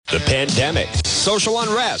The pandemic, social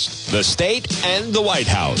unrest, the state, and the White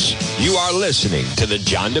House. You are listening to The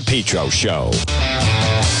John DePetro Show.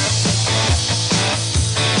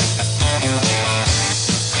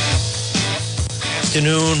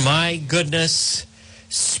 Afternoon, my goodness.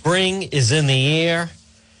 Spring is in the air.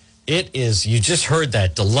 It is, you just heard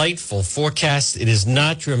that delightful forecast. It is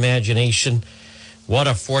not your imagination. What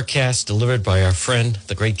a forecast delivered by our friend,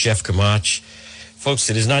 the great Jeff Kamach.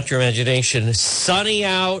 Folks, it is not your imagination. Sunny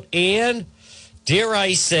out and, dare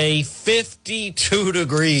I say, 52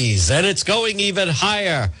 degrees. And it's going even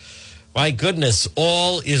higher. My goodness,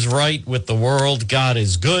 all is right with the world. God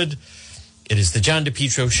is good. It is the John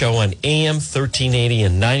DePetro Show on AM 1380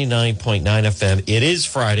 and 99.9 FM. It is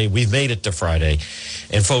Friday. We've made it to Friday.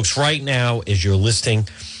 And folks, right now, as you're listening,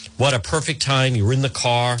 what a perfect time. You're in the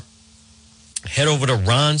car. Head over to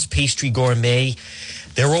Ron's Pastry Gourmet.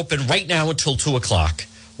 They're open right now until 2 o'clock.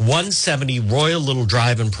 170 Royal Little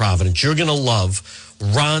Drive in Providence. You're going to love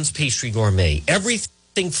Ron's Pastry Gourmet.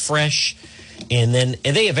 Everything fresh. And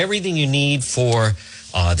they have everything you need for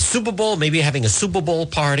the Super Bowl, maybe having a Super Bowl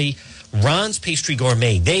party. Ron's Pastry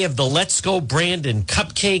Gourmet. They have the Let's Go Brandon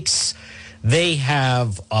cupcakes. They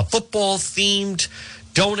have football-themed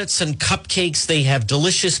donuts and cupcakes. They have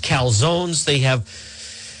delicious calzones. They have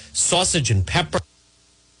sausage and pepper.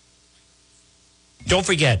 Don't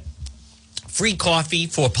forget, free coffee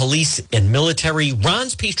for police and military.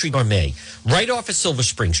 Ron's Pastry Gourmet, right off of Silver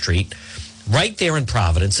Spring Street, right there in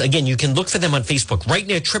Providence. Again, you can look for them on Facebook, right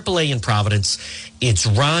near AAA in Providence. It's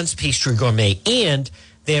Ron's Pastry Gourmet, and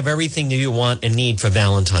they have everything that you want and need for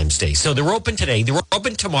Valentine's Day. So they're open today. They're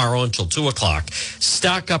open tomorrow until 2 o'clock.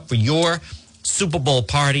 Stock up for your Super Bowl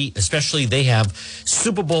party, especially they have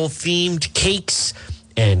Super Bowl-themed cakes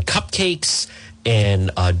and cupcakes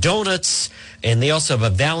and donuts. And they also have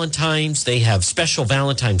a Valentine's. They have special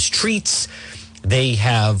Valentine's treats. They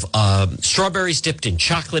have strawberries dipped in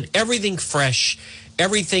chocolate. Everything fresh.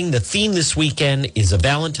 Everything. The theme this weekend is a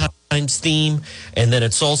Valentine's theme. And then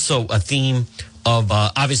it's also a theme of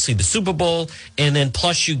obviously the Super Bowl. And then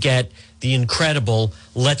plus you get the incredible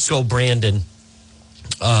Let's Go Brandon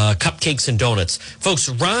cupcakes and donuts. Folks,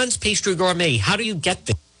 Ron's Pastry Gourmet. How do you get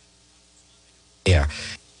there?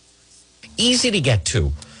 Easy to get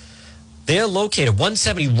to. They're located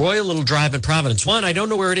 170 Royal Little Drive in Providence. One, I don't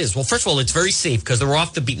know where it is. Well, first of all, it's very safe because they're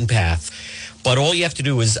off the beaten path. But all you have to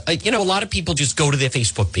do is, a lot of people just go to their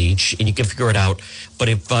Facebook page and you can figure it out. But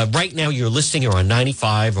if right now you're listening, you're on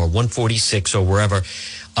 95 or 146 or wherever,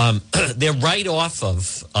 they're right off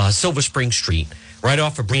of Silver Spring Street, right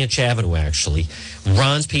off of Branch Avenue, actually.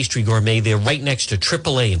 Ron's Pastry Gourmet. They're right next to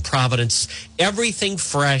AAA in Providence. Everything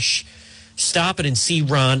fresh. Stop it and see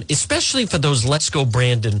Ron, especially for those Let's Go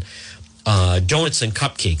Brandon donuts and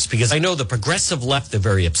cupcakes, because I know the progressive left, they're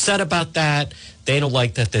very upset about that. They don't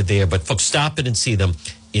like that they're there, but folks, stop it and see them.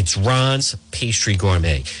 It's Ron's Pastry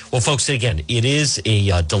Gourmet. Well, folks, again, it is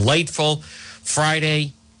a delightful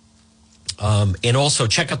Friday. And also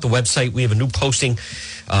check out the website. We have a new posting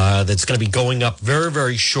that's going to be going up very,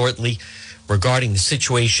 very shortly regarding the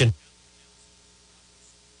situation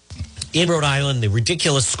in Rhode Island. The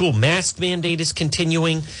ridiculous school mask mandate is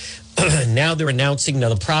continuing. Now they're announcing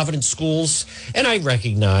the Providence schools. And I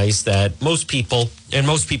recognize that most people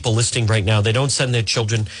listening right now, they don't send their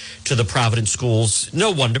children to the Providence schools.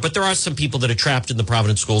 No wonder, but there are some people that are trapped in the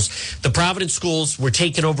Providence schools. The Providence schools were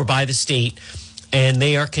taken over by the state, and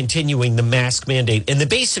they are continuing the mask mandate. And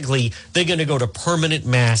they're going to go to permanent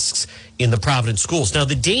masks in the Providence schools. Now,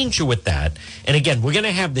 the danger with that, and again, we're going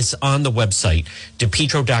to have this on the website,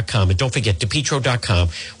 DePetro.com. And don't forget, DePetro.com,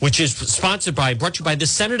 which is brought to you by the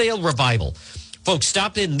Centerdale Revival. Folks,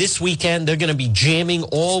 stop in this weekend. They're going to be jamming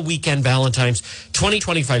all weekend Valentine's,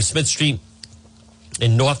 2025 Smith Street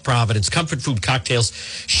in North Providence. Comfort Food Cocktails.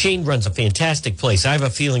 Shane runs a fantastic place. I have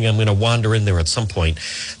a feeling I'm going to wander in there at some point.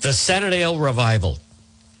 The Centerdale Revival.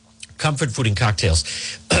 Comfort Food and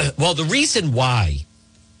Cocktails. Well, the reason why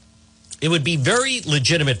it would be very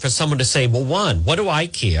legitimate for someone to say, well, one, what do I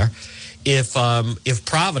care if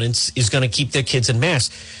Providence is going to keep their kids in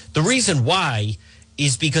masks? The reason why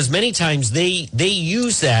is because many times they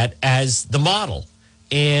use that as the model.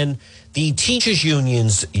 And the teachers'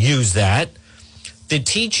 unions use that. The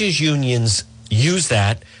teachers' unions use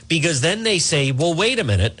that because then they say, well, wait a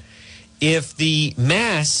minute. If the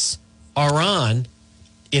masks are on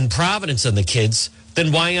in Providence and the kids,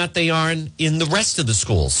 then why aren't they on in the rest of the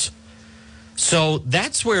schools? So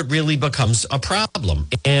that's where it really becomes a problem.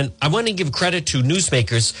 And I want to give credit to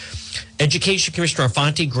newsmakers. Education Commissioner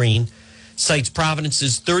Afonte Green cites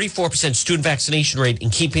Providence's 34% student vaccination rate in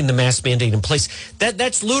keeping the mask mandate in place.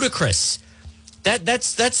 That's ludicrous.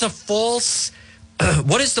 That's a false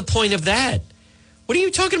What is the point of that? What are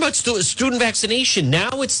you talking about? Student vaccination. Now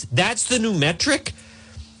that's the new metric.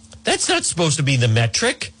 That's not supposed to be the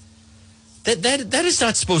metric. That is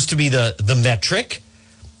not supposed to be the metric.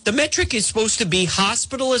 The metric is supposed to be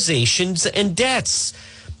hospitalizations and deaths.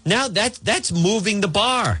 Now that's moving the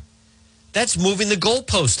bar. That's moving the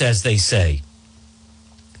goalpost, as they say.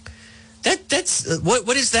 That's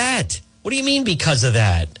what is that? What do you mean because of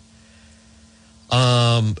that?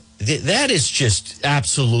 That is just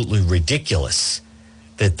absolutely ridiculous.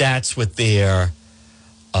 That's what they're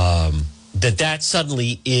that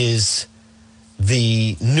suddenly is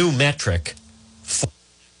the new metric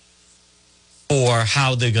for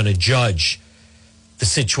how they're going to judge the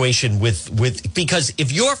situation with because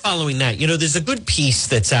if you're following that, there's a good piece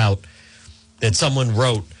that's out that someone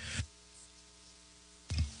wrote,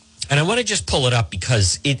 and I want to just pull it up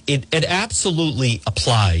because it absolutely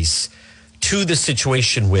applies to the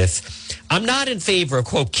situation with, I'm not in favor of,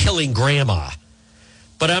 quote, killing grandma,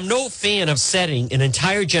 but I'm no fan of setting an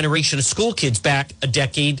entire generation of school kids back a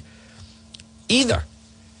decade either.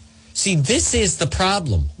 See, this is the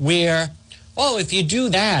problem where, if you do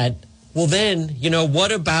that, well then,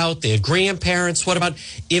 what about their grandparents? What about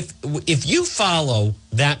if you follow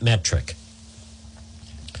that metric?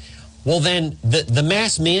 Well, then the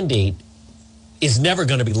mass mandate is never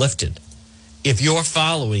going to be lifted if you're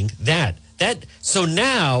following that. So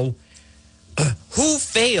now, who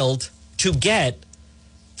failed to get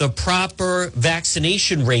the proper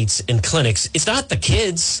vaccination in clinics? It's not the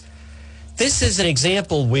kids. This is an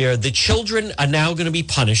example where the children are now going to be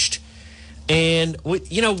punished. And,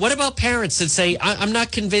 what about parents that say, I'm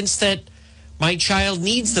not convinced that my child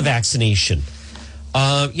needs the vaccination?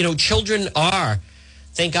 Children are,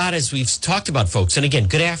 thank God, as we've talked about, folks. And again,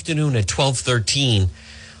 good afternoon at 12:13.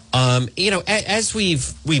 As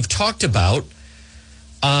we've talked about,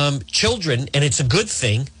 children, and it's a good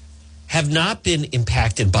thing, have not been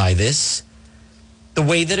impacted by this the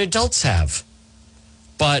way that adults have.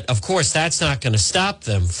 But, of course, that's not going to stop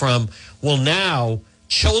them from, now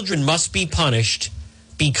children must be punished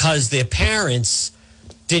because their parents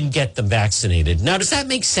didn't get them vaccinated. Now, does that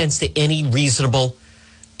make sense to any reasonable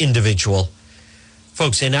individual?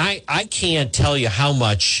 Folks, and I can't tell you how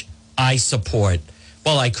much I support.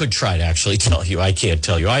 Well, I could try to actually tell you. I can't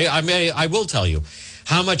tell you. I will tell you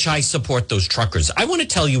how much I support those truckers. I want to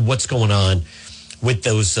tell you what's going on with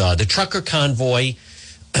those the trucker convoy.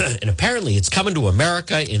 And apparently it's coming to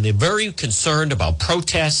America, and they're very concerned about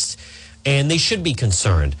protests, and they should be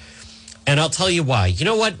concerned. And I'll tell you why. You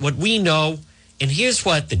know what? What we know, and here's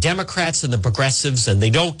what the Democrats and the progressives, and they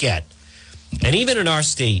don't get. And even in our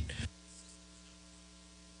state,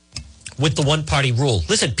 with the one-party rule.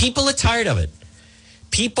 Listen, people are tired of it.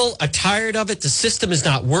 People are tired of it. The system is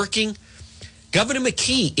not working. Governor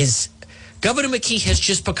McKee has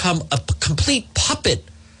just become a complete puppet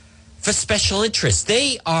for special interests.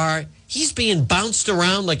 He's being bounced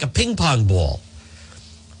around like a ping pong ball.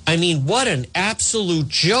 I mean, what an absolute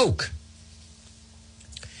joke.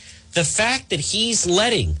 The fact that he's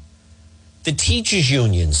letting the teachers'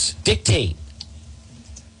 unions dictate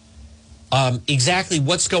exactly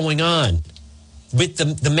what's going on with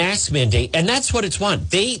the mask mandate, and that's what it's want.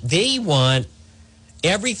 They want,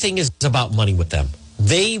 everything is about money with them.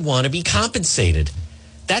 They want to be compensated.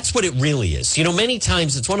 That's what it really is. Many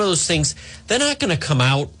times it's one of those things, they're not going to come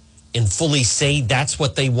out and fully say that's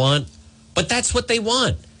what they want, but that's what they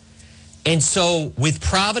want. And so with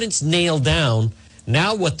Providence nailed down,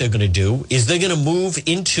 now what they're going to do is they're going to move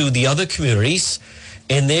into the other communities,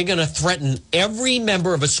 and they're going to threaten every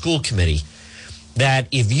member of a school committee that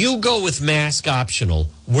if you go with mask optional,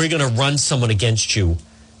 we're going to run someone against you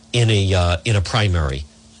in a primary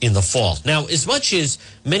in the fall. Now, as much as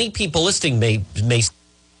many people listening may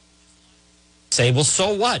say, well,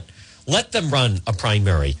 so what? Let them run a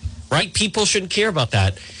primary, right? People shouldn't care about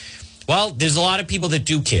that. Well, there's a lot of people that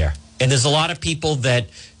do care. And there's a lot of people that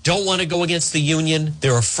don't want to go against the union.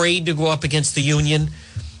 They're afraid to go up against the union.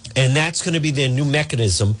 And that's going to be their new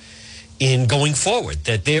mechanism in going forward,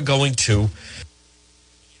 that they're going to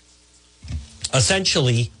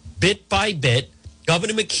essentially, bit by bit,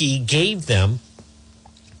 Governor McKee gave them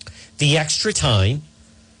the extra time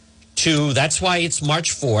that's why it's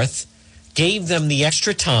March 4th, gave them the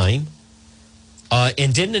extra time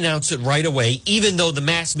and didn't announce it right away, even though the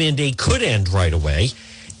mask mandate could end right away.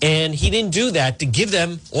 And he didn't do that to give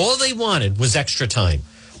them, all they wanted was extra time.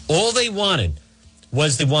 All they wanted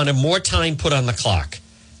was they wanted more time put on the clock.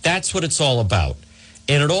 That's what it's all about.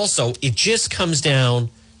 And it just comes down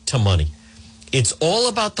to money. It's all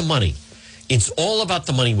about the money. It's all about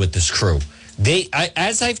the money with this crew.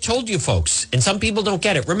 As I've told you folks, and some people don't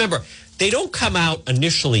get it. Remember, they don't come out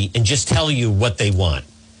initially and just tell you what they want,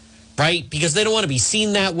 right? Because they don't want to be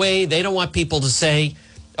seen that way. They don't want people to say,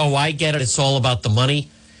 oh, I get it, it's all about the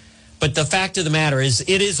money. But the fact of the matter is,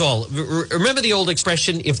 it is all. Remember the old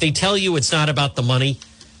expression, if they tell you it's not about the money,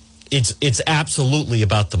 it's absolutely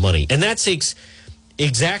about the money. And that's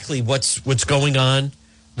exactly what's going on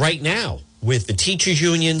right now with the teachers'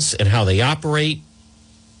 unions and how they operate.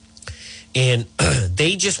 And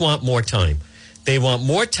they just want more time. They want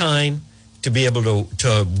more time to be able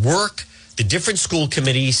to work the different school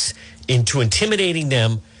committees into intimidating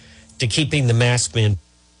them to keeping the mask man.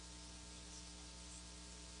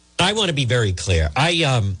 I want to be very clear.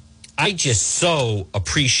 I just so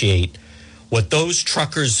appreciate what those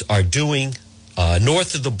truckers are doing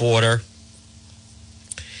north of the border.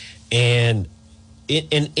 And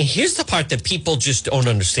here's the part that people just don't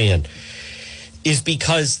understand is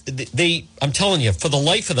because I'm telling you, for the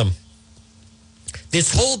life of them,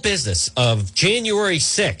 this whole business of January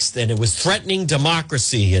 6th, and it was threatening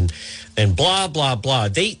democracy and blah, blah, blah,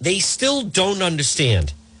 they still don't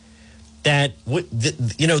understand that,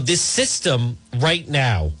 this system right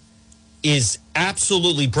now is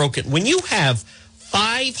absolutely broken. When you have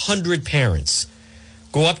 500 parents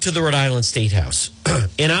go up to the Rhode Island State House,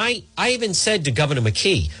 and I even said to Governor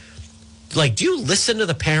McKee, like, do you listen to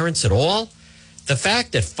the parents at all? The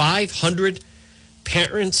fact that 500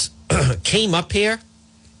 parents came up here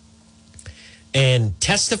and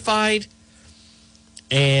testified,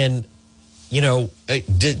 and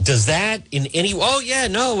does that in any? Oh yeah,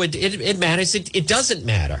 no, it matters. It doesn't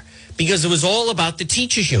matter because it was all about the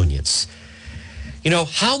teachers unions.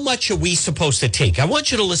 How much are we supposed to take? I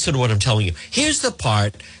want you to listen to what I'm telling you. Here's the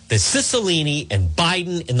part that Cicilline and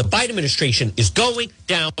Biden and the Biden administration is going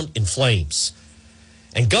down in flames,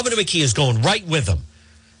 and Governor McKee is going right with them.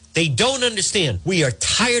 They don't understand. We are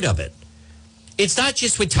tired of it. It's not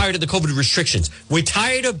just we're tired of the COVID restrictions. We're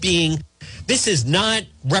tired of being. This is not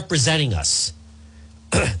representing us.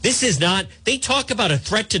 This is not. They talk about a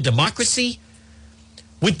threat to democracy.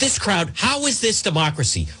 With this crowd, how is this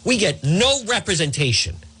democracy? We get no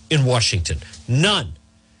representation in Washington. None.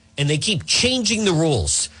 And they keep changing the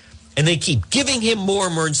rules. And they keep giving him more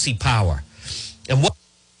emergency power. And what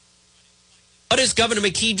does Governor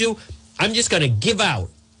McKee do? I'm just going to give out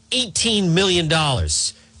 $18 million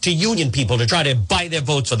to union people to try to buy their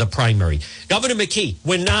votes for the primary. Governor McKee,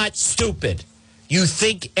 we're not stupid. You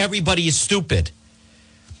think everybody is stupid.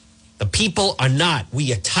 The people are not.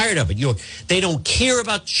 We are tired of it. They don't care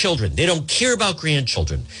about children. They don't care about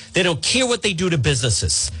grandchildren. They don't care what they do to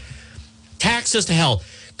businesses. Taxes to hell.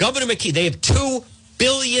 Governor McKee, they have $2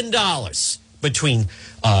 billion between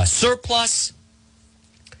surplus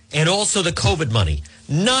and also the COVID money.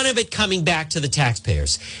 None of it coming back to the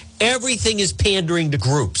taxpayers. Everything is pandering to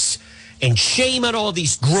groups. And shame on all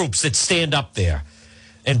these groups that stand up there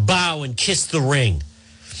and bow and kiss the ring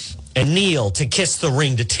and kneel to kiss the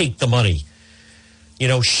ring to take the money.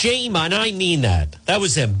 Shame on, I mean that. That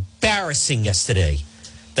was embarrassing yesterday.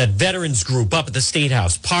 That veterans group up at the State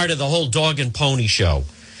House, part of the whole dog and pony show.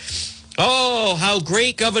 Oh, how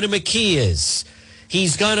great Governor McKee is.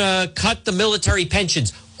 He's going to cut the military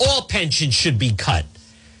pensions. All pensions should be cut.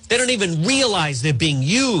 They don't even realize they're being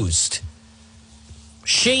used.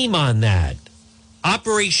 Shame on that.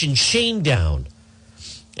 Operation Shamedown.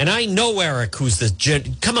 And I know Eric, who's the...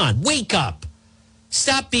 Come on, wake up.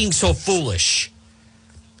 Stop being so foolish.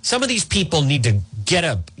 Some of these people need to get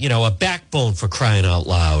a backbone, for crying out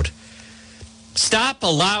loud. Stop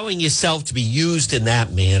allowing yourself to be used in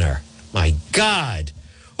that manner. My God.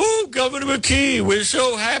 Oh, Governor McKee, we're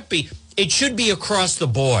so happy. It should be across the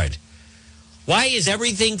board. Why is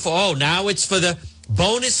everything now it's for the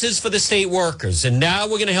bonuses for the state workers, and now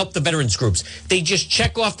we're going to help the veterans groups. They just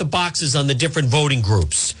check off the boxes on the different voting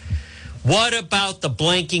groups. What about the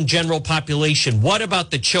blanking general population? What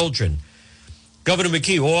about the children? Governor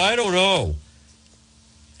McKee, I don't know.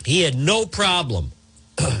 He had no problem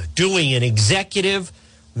doing an executive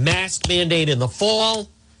mask mandate in the fall.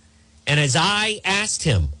 And as I asked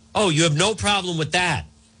him, you have no problem with that.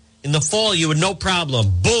 In the fall, you had no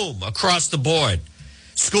problem. Boom, across the board.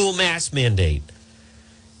 School mask mandate.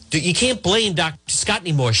 You can't blame Dr. Scott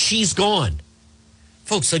anymore. She's gone.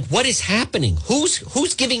 Folks, what is happening?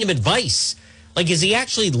 Who's giving him advice? Is he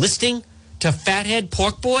actually listening to Fathead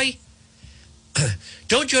Pork Boy?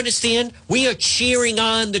 Don't you understand? We are cheering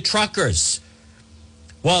on the truckers.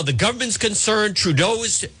 While the government's concerned, Trudeau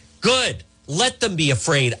is good. Let them be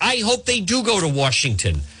afraid. I hope they do go to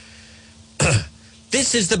Washington.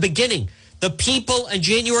 This is the beginning. The people on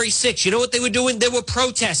January 6th, you know what they were doing? They were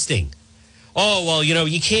protesting.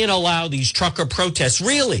 You can't allow these trucker protests.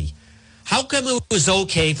 Really? How come it was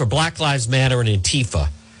okay for Black Lives Matter and Antifa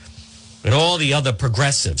and all the other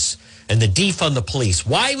progressives and the defund the police?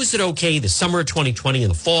 Why was it okay the summer of 2020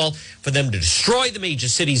 and the fall for them to destroy the major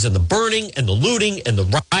cities and the burning and the looting and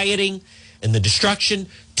the rioting and the destruction?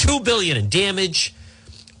 $2 billion in damage.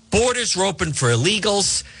 Borders were open for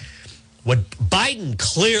illegals. What Biden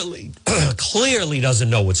clearly doesn't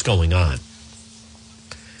know what's going on.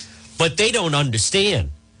 But they don't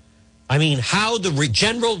understand. I mean, how the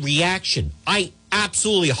general reaction, I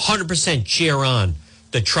absolutely 100% cheer on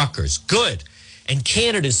the truckers. Good. And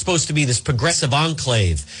Canada is supposed to be this progressive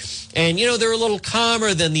enclave. And, you know, they're a little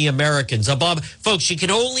calmer than the Americans. Folks, you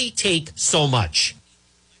can only take so much.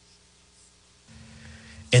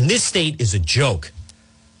 And this state is a joke.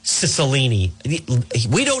 Cicilline,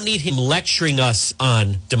 we don't need him lecturing us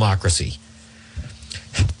on democracy.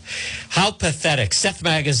 How pathetic. Seth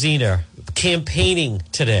Magaziner campaigning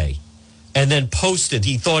today and then posted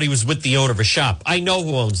he thought he was with the owner of a shop. I know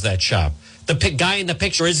who owns that shop. The guy in the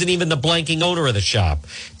picture isn't even the blanking owner of the shop.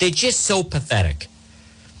 They're just so pathetic.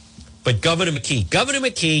 But Governor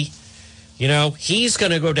McKee, you know, he's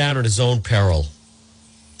going to go down at his own peril.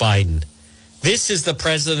 Biden. This is the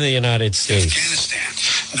president of the United States. Afghanistan.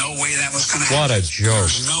 No way that was going to happen. What a joke.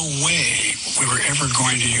 There's no way we were ever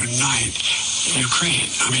going to unite Ukraine.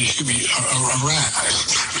 I mean, excuse me, Iraq.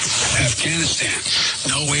 Afghanistan.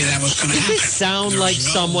 No way that was going to happen. Does this sound like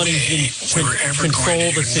someone who's in control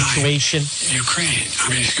of the situation? Ukraine.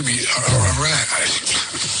 I mean, excuse me, Iraq.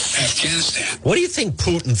 Afghanistan. What do you think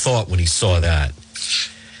Putin thought when he saw that?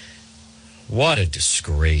 What a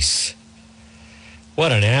disgrace.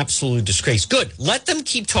 What an absolute disgrace. Good. Let them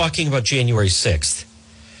keep talking about January 6th.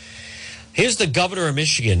 Here's the governor of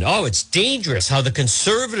Michigan. Oh, it's dangerous how the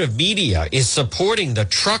conservative media is supporting the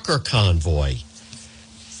trucker convoy.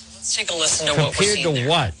 Let's take a listen to what we're seeing. Compared to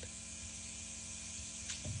what?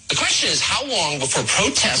 The question is, how long before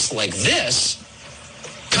protests like this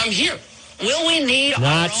come here? Will we need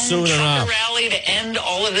our own trucker rally to end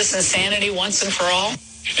all of this insanity once and for all?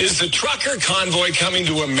 Is the trucker convoy coming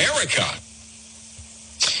to America?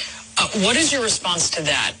 What is your response to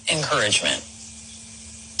that encouragement?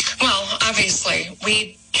 Well, obviously,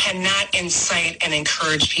 we cannot incite and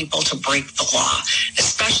encourage people to break the law,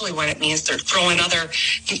 especially when it means they're throwing other,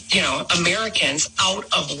 Americans out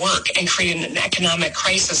of work and creating an economic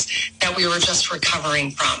crisis that we were just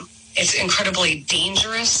recovering from. It's incredibly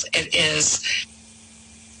dangerous. It is.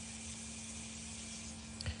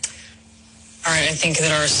 All right, I think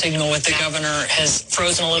that our signal with the governor has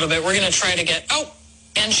frozen a little bit. We're going to try to get... Oh,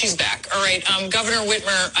 and she's back. All right, Governor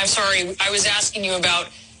Whitmer, I'm sorry, I was asking you about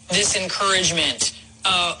this encouragement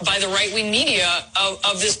by the right-wing media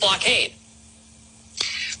of this blockade.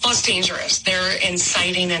 Well, it's dangerous. They're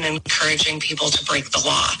inciting and encouraging people to break the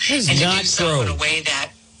law. And to do so in a way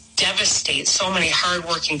that devastates so many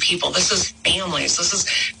hardworking people. This is families. This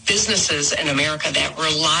is businesses in America that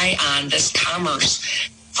rely on this commerce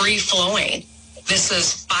free-flowing. This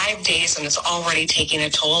is 5 days, and it's already taking a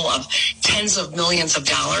toll of tens of millions of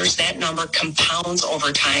dollars. That number compounds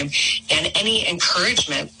over time. And any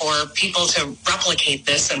encouragement for people to replicate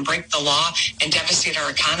this and break the law and devastate our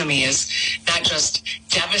economy is not just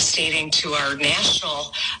devastating to our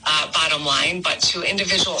national bottom line, but to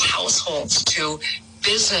individual households, to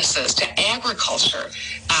businesses, to agriculture.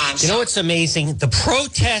 You know what's amazing? The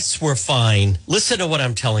protests were fine. Listen to what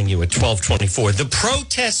I'm telling you at 12:24. The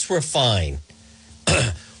protests were fine.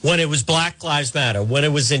 When it was Black Lives Matter, when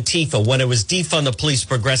it was Antifa, when it was defund the police,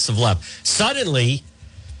 progressive left. Suddenly,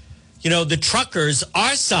 the truckers,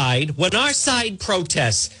 when our side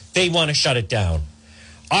protests, they want to shut it down.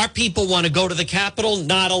 Our people want to go to the Capitol,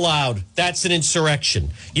 not allowed. That's an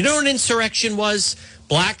insurrection. You know what an insurrection was?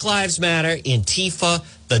 Black Lives Matter, Antifa,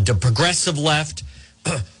 the progressive left,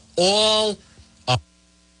 all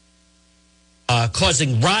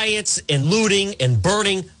causing riots and looting and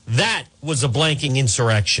burning. That was a blanking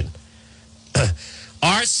insurrection.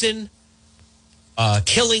 Arson,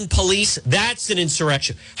 killing police, that's an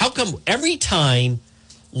insurrection. How come every time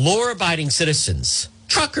law-abiding citizens,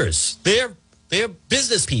 truckers, they're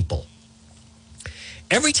business people,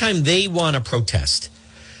 every time they want to protest,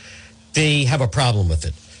 they have a problem with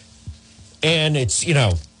it? And it's,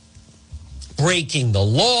 breaking the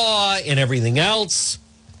law and everything else.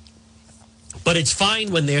 But it's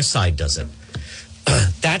fine when their side does it.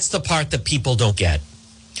 That's the part that people don't get.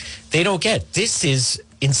 They don't get. This is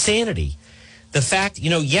insanity. The fact,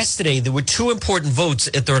 yesterday there were two important votes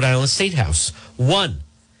at the Rhode Island State House. One,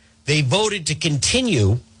 they voted to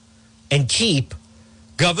continue and keep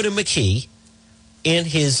Governor McKee in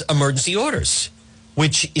his emergency orders,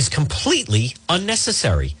 which is completely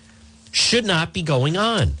unnecessary. Should not be going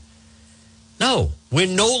on. No, we're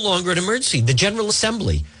no longer an emergency. The General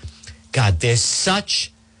Assembly, God, they're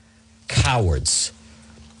such cowards.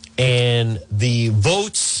 And the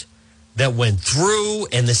votes that went through,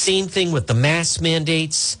 and the same thing with the mask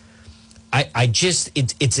mandates,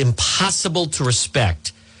 it's impossible to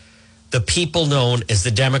respect the people known as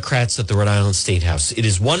the Democrats at the Rhode Island State House. It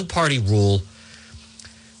is one-party rule.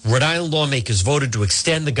 Rhode Island lawmakers voted to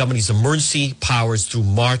extend the governor's emergency powers through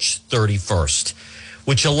March 31st,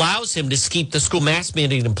 which allows him to keep the school mask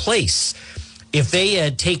mandate in place. If they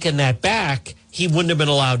had taken that back, he wouldn't have been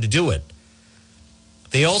allowed to do it.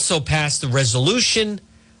 They also passed a resolution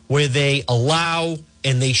where they allow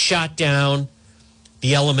and they shot down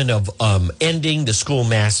the element of ending the school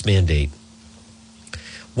mask mandate.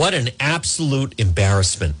 What an absolute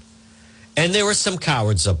embarrassment. And there were some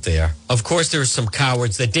cowards up there. Of course, there were some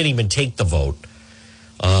cowards that didn't even take the vote,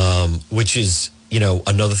 which is,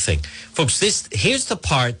 another thing. Folks, here's the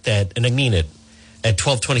part that, and I mean it, at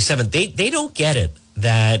 1227, they don't get it,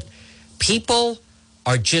 that people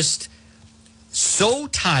are just so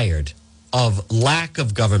tired of lack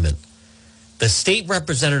of government. The state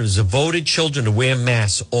representatives have voted children to wear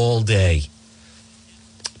masks all day.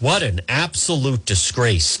 What an absolute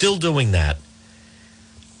disgrace. Still doing that.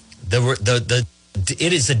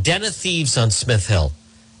 It is a den of thieves on Smith Hill.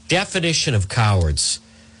 Definition of cowards.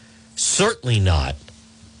 Certainly not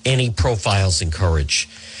any profiles in courage.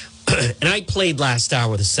 And I played last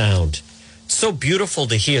hour the sound. It's so beautiful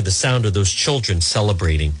to hear the sound of those children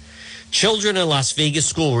celebrating. Children in Las Vegas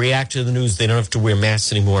school react to the news. They don't have to wear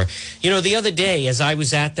masks anymore. The other day, as I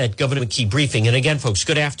was at that Governor McKee briefing, and again, folks,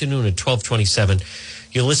 good afternoon at 1227.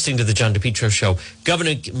 You're listening to the John DePetro Show.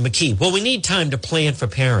 Governor McKee, well, we need time to plan for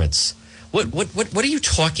parents. What are you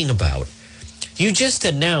talking about? You just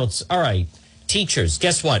announced, all right, teachers,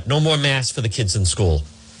 guess what? No more masks for the kids in school.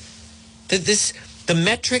 The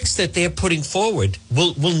metrics that they're putting forward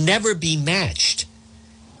will never be matched.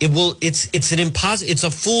 It's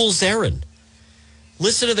a fool's errand.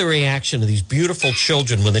 Listen to the reaction of these beautiful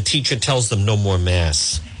children when the teacher tells them no more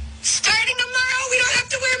masks. Starting tomorrow, we don't have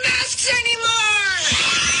to wear masks anymore.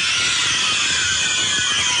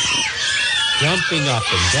 Jumping up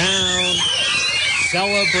and down,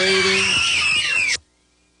 celebrating,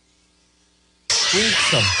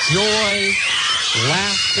 shrieks of joy,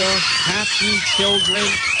 laughter, happy children.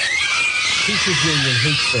 Teachers Union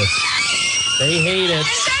hates this. They hate it.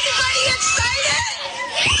 Is anybody excited?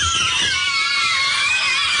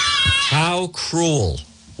 How cruel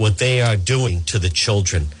what they are doing to the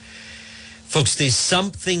children. Folks, there's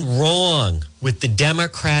something wrong with the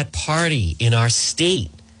Democrat Party in our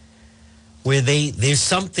state where there's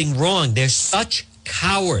something wrong. They're such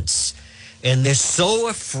cowards and they're so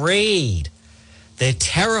afraid. They're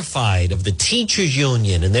terrified of the teachers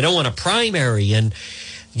union and they don't want a primary. And,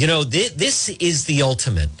 this is the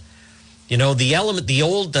ultimate. The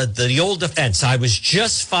old defense. I was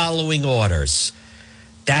just following orders.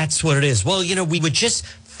 That's what it is. Well, we were just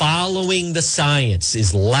following the science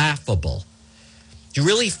is laughable. Do you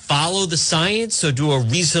really follow the science or do a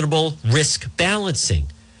reasonable risk balancing?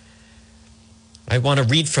 I want to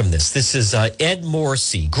read from this. This is Ed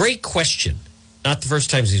Morrissey. Great question. Not the first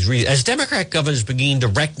time he's reading. As Democrat governors begin to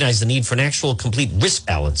recognize the need for an actual complete risk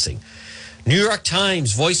balancing, New York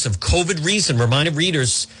Times voice of COVID reason reminded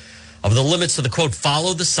readers of the limits of the, quote,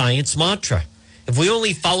 follow the science mantra. If we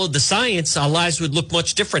only followed the science, our lives would look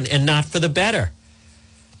much different and not for the better.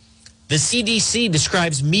 The CDC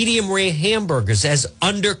describes medium rare hamburgers as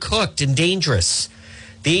undercooked and dangerous.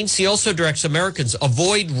 The agency also directs Americans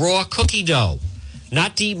avoid raw cookie dough,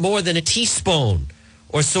 not to eat more than a teaspoon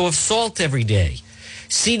or so of salt every day.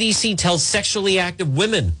 CDC tells sexually active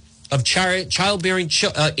women of childbearing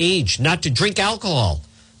age not to drink alcohol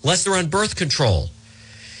unless they're on birth control.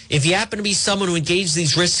 If you happen to be someone who engages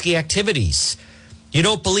these risky activities, you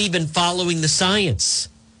don't believe in following the science.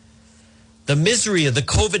 The misery of the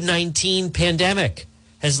COVID-19 pandemic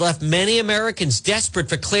has left many Americans desperate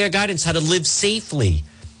for clear guidance how to live safely.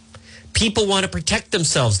 People want to protect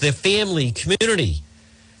themselves, their family, community.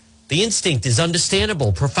 The instinct is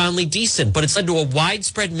understandable, profoundly decent, but it's led to a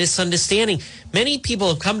widespread misunderstanding. Many people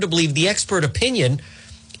have come to believe the expert opinion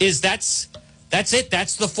is that's it.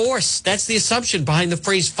 That's the force. That's the assumption behind the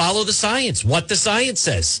phrase, follow the science, what the science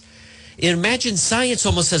says. Imagine science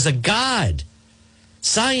almost as a god.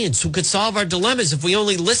 Science who could solve our dilemmas if we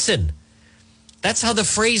only listen. That's how the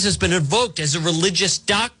phrase has been invoked as a religious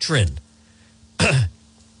doctrine.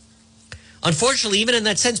 Unfortunately, even in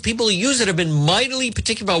that sense, people who use it have been mightily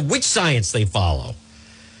particular about which science they follow.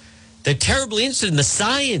 They're terribly interested in the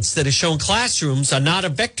science that has shown classrooms are not a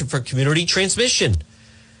vector for community transmission.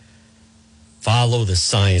 follow the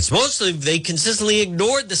science. Mostly, they consistently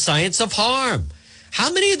ignored the science of harm.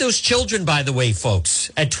 How many of those children, by the way, folks,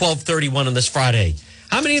 at 12:31 on this Friday,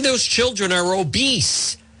 how many of those children are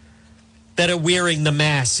obese that are wearing the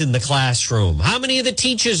masks in the classroom? How many of the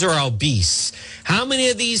teachers are obese? How many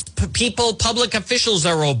of these people, public officials,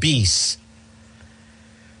 are obese?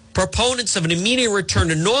 Proponents of an immediate return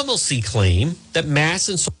to normalcy claim that masks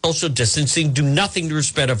and social distancing do nothing to the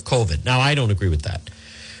spread of COVID. Now, I don't agree with that.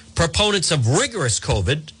 Proponents of rigorous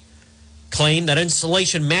COVID claim that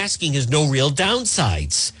insulation masking has no real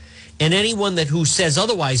downsides. And anyone who says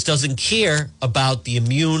otherwise doesn't care about the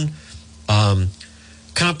immune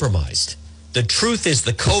compromised. The truth is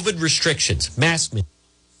the COVID restrictions, mask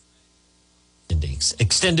mandates,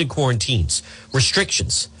 extended quarantines,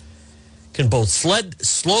 restrictions can both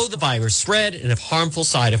slow the virus spread and have harmful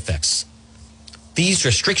side effects. These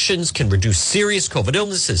restrictions can reduce serious COVID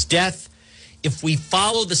illnesses, death. If we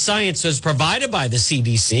follow the science as provided by the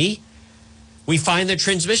CDC, we find that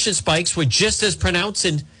transmission spikes were just as pronounced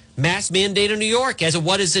in mask mandate in New York as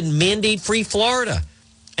what is in mandate-free Florida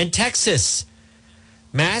and Texas.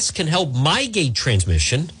 Masks can help mitigate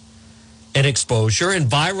transmission and exposure, and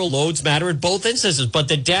viral loads matter in both instances. But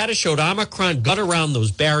the data showed Omicron got around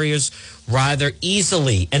those barriers rather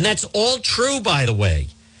easily. And that's all true, by the way.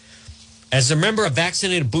 As a member of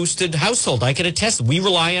vaccinated, boosted household, I can attest we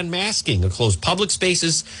rely on masking, enclosed public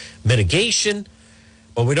spaces, mitigation,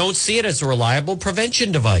 but we don't see it as a reliable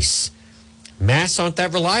prevention device. Masks aren't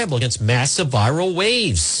that reliable against massive viral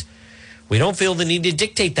waves. We don't feel the need to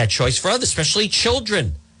dictate that choice for others, especially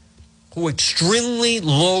children, who are extremely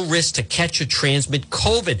low risk to catch or transmit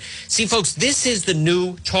COVID. See, folks, this is the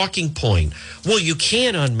new talking point. Well, you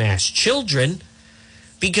can't unmask children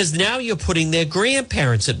because now you're putting their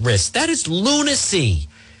grandparents at risk. That is lunacy.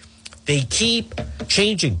 They keep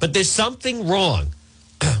changing. But there's something wrong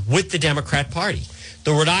with the Democrat Party.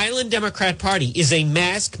 The Rhode Island Democrat Party is a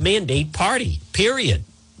mask mandate party, period.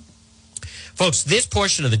 Folks, this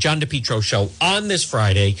portion of the John DePetro Show on this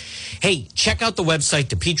Friday, hey, check out the website,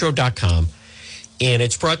 DePetro.com, and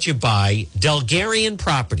it's brought to you by Delgarian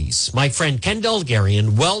Properties. My friend Ken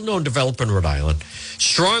Delgarian, well-known developer in Rhode Island,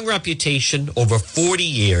 strong reputation over 40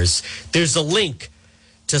 years. There's a link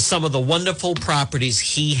to some of the wonderful properties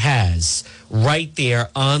he has right there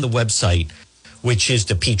on the website, which is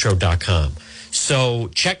DePetro.com. So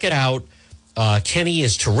check it out. Kenny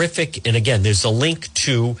is terrific. And again, there's a link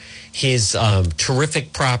to his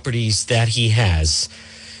terrific properties that he has.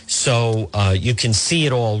 So you can see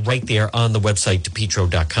it all right there on the website,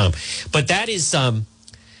 DePetro.com. But that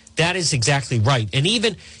is exactly right. And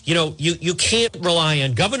even, you can't rely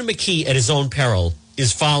on Governor McKee at his own peril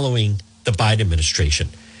is following the Biden administration.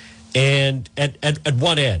 And at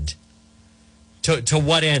what end? To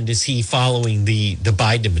what end is he following the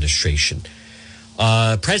Biden administration?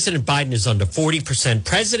 President Biden is under 40%.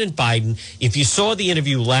 President Biden, if you saw the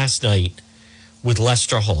interview last night with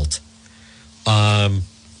Lester Holt,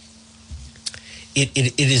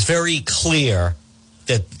 it is very clear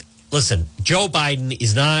that, listen, Joe Biden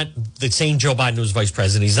is not the same Joe Biden who was vice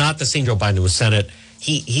president. He's not the same Joe Biden who was Senate.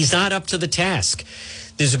 He's not up to the task.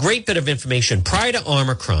 There's a great bit of information. Prior to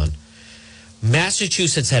Omicron,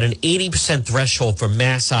 Massachusetts had an 80% threshold for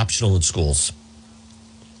mask optional in schools.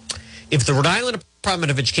 If the Rhode Island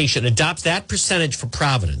Department of Education adopts that percentage for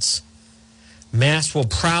Providence, masks will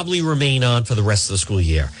probably remain on for the rest of the school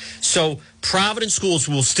year. So Providence schools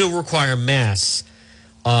will still require masks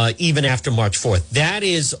even after March 4th. That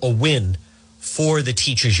is a win for the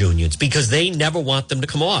teachers' unions because they never want them to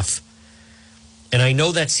come off. And I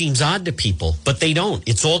know that seems odd to people, but they don't.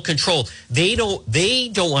 It's all controlled. They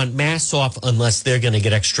don't want masks off unless they're going to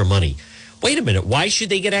get extra money. Wait a minute. Why should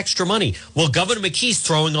they get extra money? Well, Governor McKee's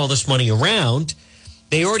throwing all this money around.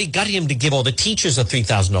 They already got him to give all the teachers a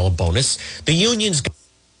 $3,000 bonus. The unions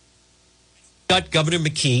got Governor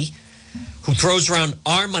McKee, who throws around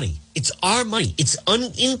our money. It's our money. It's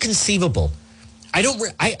inconceivable.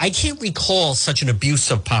 I can't recall such an abuse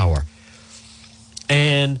of power.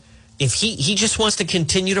 And if he just wants to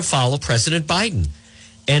continue to follow President Biden.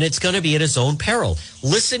 And it's going to be at his own peril.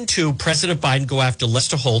 Listen to President Biden go after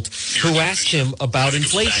Lester Holt, who asked him about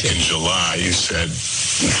inflation. Back in July, you said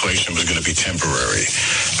inflation was going to be temporary.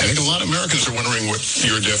 I think a lot of Americans are wondering what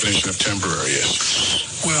your definition of temporary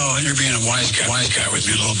is. Well, you're being a wise guy with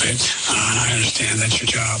me a little bit. And I understand that's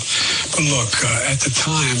your job. But look, at the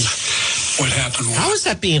time, what happened was... How is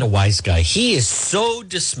that being a wise guy? He is so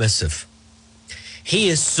dismissive. He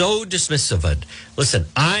is so dismissive. And listen,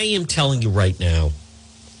 I am telling you right now,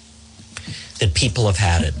 that people have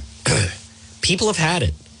had it. People have had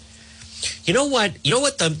it. You know what?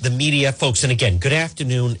 The media, folks, and again, good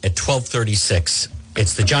afternoon at 12:36.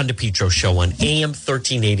 It's the John DePetro Show on AM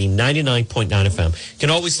 1380, 99.9 FM. You can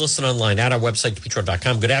always listen online at our website,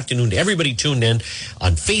 depetro.com. Good afternoon to everybody tuned in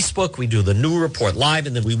on Facebook. We do the New Report live,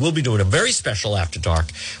 and then we will be doing a very special After Dark,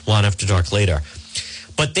 one After Dark later.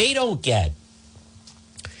 But they don't get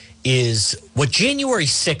is what January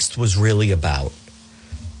 6th was really about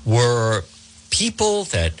were people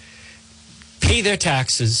that pay their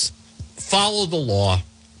taxes, follow the law,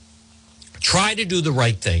 try to do the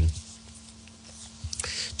right thing.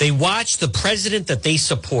 They watched the president that they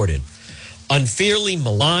supported unfairly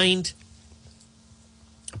maligned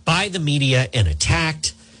by the media and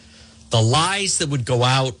attacked, the lies that would go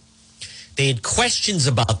out. They had questions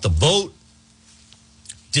about the vote,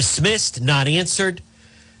 dismissed, not answered.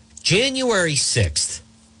 January 6th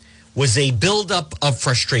was a buildup of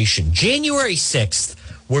frustration. January 6th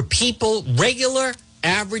were people, regular,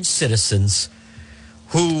 average citizens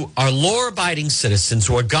who are law-abiding citizens,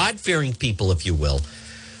 who are God-fearing people, if you will,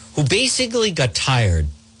 who basically got tired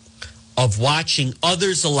of watching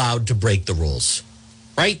others allowed to break the rules,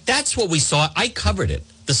 right? That's what we saw. I covered it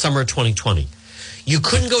the summer of 2020. You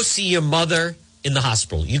couldn't go see your mother in the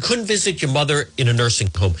hospital. You couldn't visit your mother in a nursing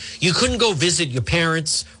home. You couldn't go visit your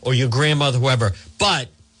parents or your grandmother, whoever. But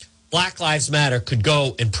Black Lives Matter could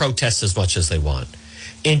go and protest as much as they want.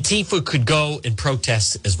 Antifa could go and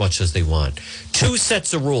protest as much as they want. Two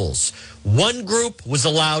sets of rules. One group was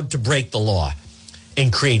allowed to break the law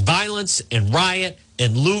and create violence and riot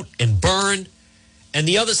and loot and burn. And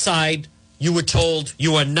the other side, you were told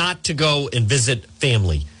you are not to go and visit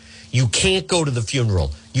family. You can't go to the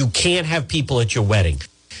funeral. You can't have people at your wedding.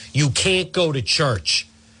 You can't go to church.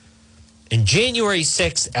 And January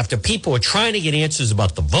 6th, after people were trying to get answers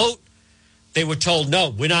about the vote, they were told, no,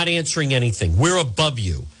 we're not answering anything. We're above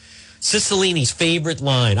you. Cicilline's favorite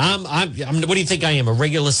line, I'm what do you think I am, a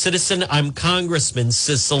regular citizen? I'm Congressman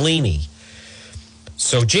Cicilline.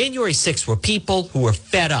 So January 6th were people who were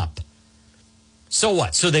fed up. So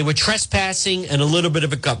what? So they were trespassing and a little bit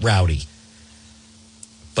of it got rowdy.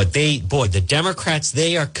 But the Democrats,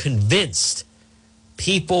 they are convinced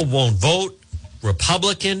people won't vote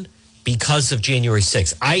Republican because of January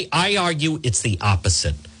 6th. I argue it's the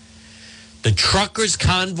opposite. The truckers'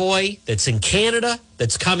 convoy that's in Canada,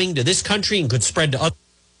 that's coming to this country and could spread to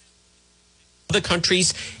other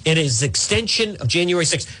countries, it is extension of January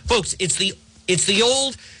 6th. Folks, it's the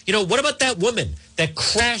old, what about that woman that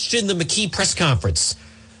crashed in the McKee press conference?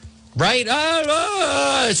 Right?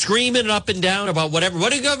 Screaming up and down about whatever.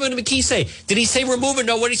 What did Governor McKee say? Did he say remove her?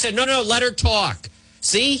 No, what he said? No, let her talk.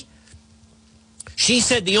 See? She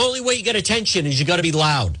said the only way you get attention is you got to be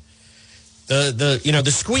loud.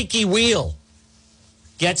 The squeaky wheel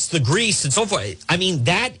gets the grease and so forth. I mean,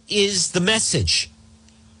 that is the message.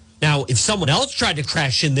 Now, if someone else tried to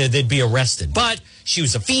crash in there, they'd be arrested. But she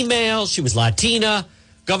was a female. She was Latina.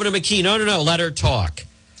 Governor McKee, no, let her talk.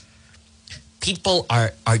 People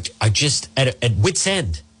are just at wit's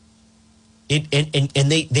end. And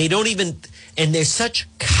they don't even, and they're such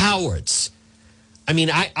cowards. I mean,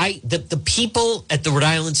 the people at the Rhode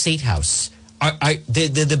Island State House they're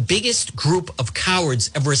the biggest group of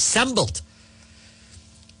cowards ever assembled.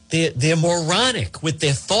 They're moronic with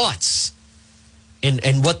their thoughts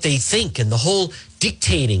and what they think and the whole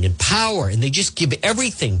dictating and power, and they just give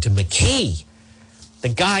everything to McKee. The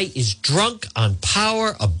guy is drunk on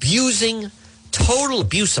power, abusing, total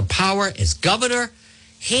abuse of power as governor,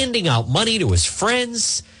 handing out money to his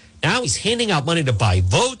friends. Now he's handing out money to buy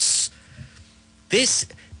votes.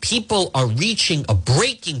 People are reaching a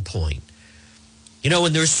breaking point.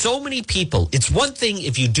 And there's so many people. It's one thing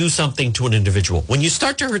if you do something to an individual. When you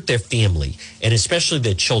start to hurt their family, and especially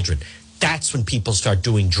their children, that's when people start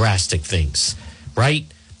doing drastic things, right?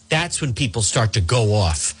 That's when people start to go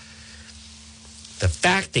off. The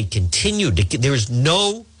fact they continue, there is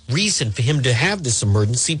no reason for him to have this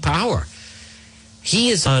emergency power. He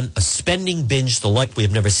is on a spending binge the like we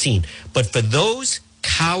have never seen. But for those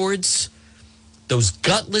cowards, those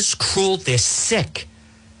gutless, cruel, they're sick.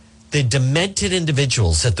 They're demented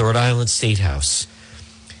individuals at the Rhode Island State House.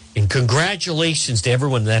 And congratulations to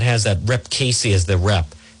everyone that has that Rep Casey as their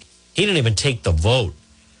rep. He didn't even take the vote.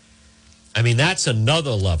 I mean, that's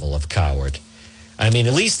another level of coward. I mean,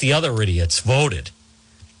 at least the other idiots voted.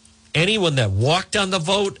 Anyone that walked on the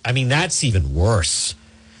vote, I mean, that's even worse.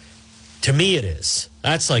 To me, it is.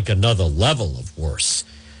 That's like another level of worse.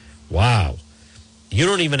 Wow. You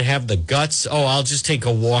don't even have the guts. Oh, I'll just take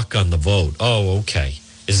a walk on the vote. Oh, okay.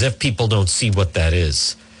 As if people don't see what that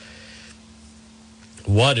is.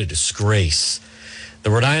 What a disgrace.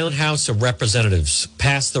 The Rhode Island House of Representatives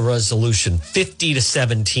passed the resolution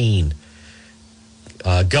 50-17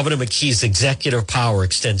 Governor McKee's executive power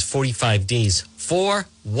extends 45 days. For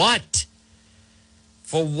what?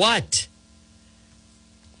 For what?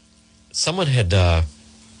 Someone had,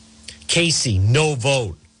 Casey, no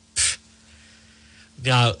vote.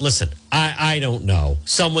 Now, listen, I don't know.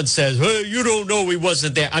 Someone says, hey, you don't know he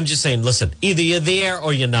wasn't there. I'm just saying, listen, either you're there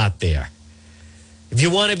or you're not there. If you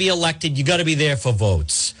want to be elected, you got to be there for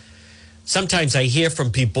votes. Sometimes I hear from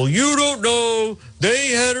people, you don't know, they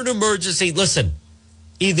had an emergency. Listen,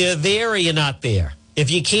 either you're there or you're not there. If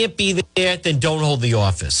you can't be there, then don't hold the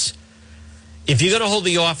office. If you're going to hold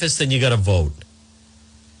the office, then you got to vote.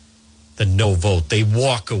 The no vote, they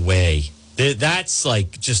walk away. That's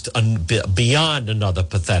like just beyond another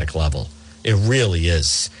pathetic level. It really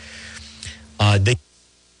is. The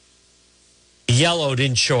yellow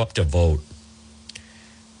didn't show up to vote.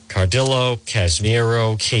 Cardillo,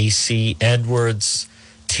 Casimiro, Casey, Edwards,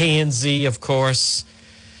 Tanzi, of course.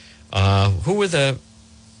 Who were the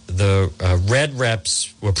red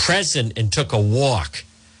reps were present and took a walk,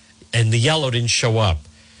 and the yellow didn't show up.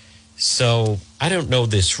 So I don't know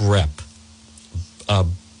this rep.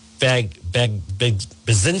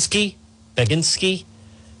 Beginski,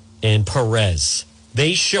 and Perez.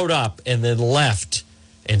 They showed up and then left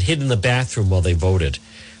and hid in the bathroom while they voted.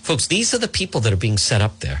 Folks, these are the people that are being set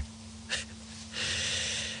up there.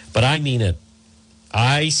 But I mean it.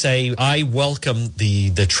 I say I welcome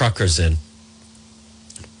the truckers in.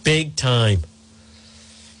 Big time.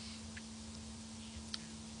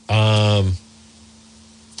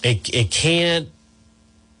 It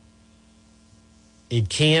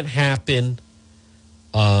can't happen.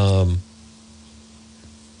 Bring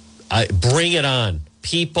it on.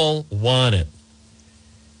 People want it.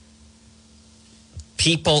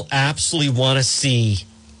 People absolutely want to see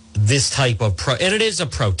this type of and it is a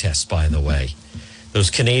protest, by the way. Those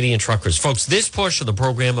Canadian truckers. Folks, this portion of the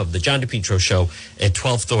program of the John DePietro Show at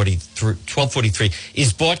 12:43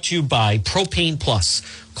 is brought to you by Propane Plus.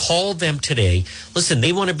 Call them today. Listen,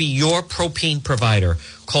 they want to be your propane provider.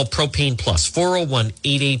 Call Propane Plus,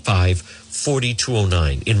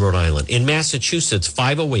 401-885-4209 in Rhode Island. In Massachusetts,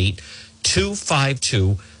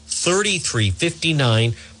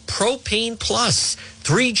 508-252-3359. Propane Plus.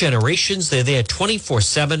 3 generations. They're there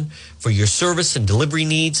 24/7 for your service and delivery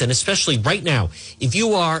needs. And especially right now, if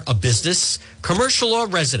you are a business, commercial or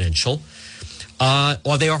residential,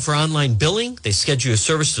 or they offer online billing, they schedule your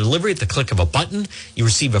service delivery at the click of a button. You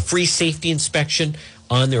receive a free safety inspection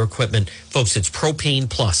on their equipment. Folks, it's Propane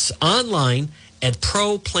Plus. Online at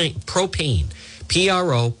Propane,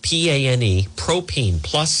 P-R-O-P-A-N-E,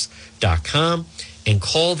 propaneplus.com. And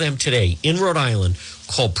call them today in Rhode Island.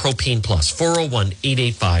 Call Propane Plus,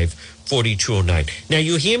 401-885-4209. Now,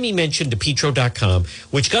 you hear me mention DePietro.com,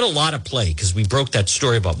 which got a lot of play because we broke that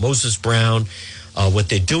story about Moses Brown. What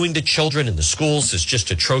they're doing to children in the schools is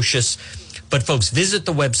just atrocious. But, folks, visit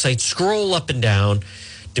the website, scroll up and down,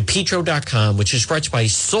 DePietro.com, which is brought to you by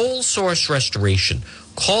Soul Source Restoration.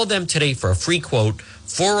 Call them today for a free quote,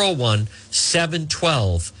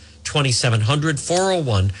 401-712-2700,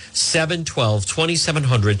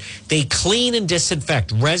 401-712-2700. They clean and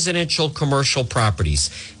disinfect residential commercial properties.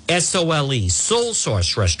 SOLE, Soul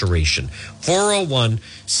Source Restoration,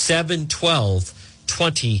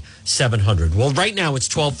 401-712-2700. Well, right now it's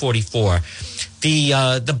 1244.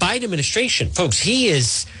 The Biden administration, folks,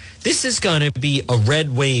 this is going to be a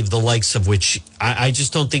red wave, the likes of which I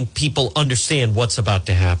just don't think people understand what's about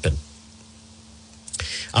to happen.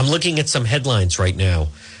 I'm looking at some headlines right now.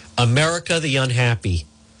 America the unhappy.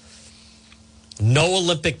 No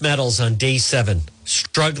Olympic medals on day 7.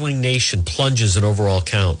 Struggling nation plunges in overall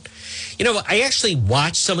count. You know, I actually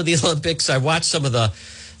watched some of the Olympics. I watched some of the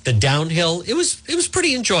downhill. It was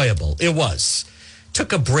pretty enjoyable. It was.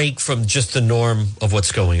 Took a break from just the norm of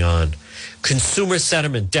what's going on. Consumer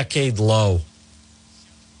sentiment, decade low.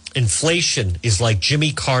 Inflation is like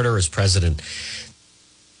Jimmy Carter as president.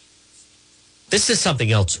 This is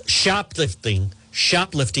something else. Shoplifting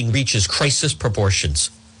reaches crisis proportions.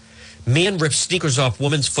 Man rips sneakers off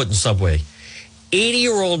woman's foot in subway.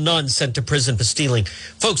 80-year-old nun sent to prison for stealing.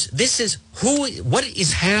 Folks, what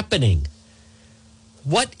is happening?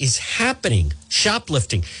 What is happening?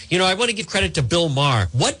 Shoplifting. You know, I want to give credit to Bill Maher.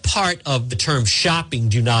 What part of the term shopping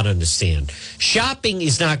do you not understand? Shopping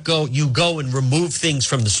is not you go and remove things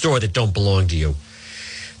from the store that don't belong to you.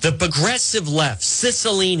 The progressive left,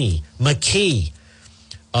 Cicilline, McKee,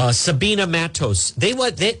 Sabina Matos,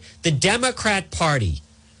 the Democrat Party,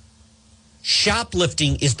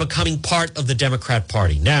 shoplifting is becoming part of the Democrat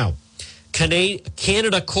Party. Now,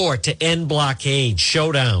 Canada court to end blockade,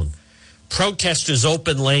 showdown. Protesters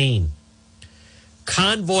open lane.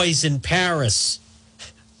 Convoys in Paris.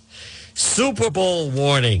 Super Bowl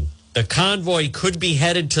warning. The convoy could be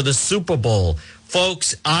headed to the Super Bowl.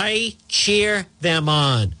 Folks, I cheer them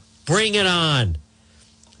on. Bring it on.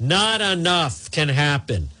 Not enough can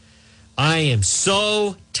happen. I am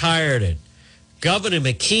so tired of it. Governor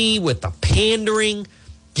McKee with the pandering,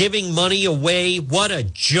 giving money away. What a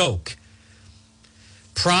joke.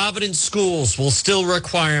 Providence schools will still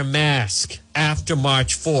require masks after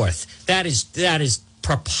March 4th. That is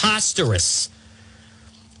preposterous.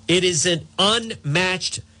 It is an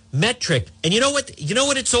unmatched metric. And you know what? You know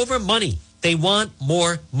what it's over? Money. They want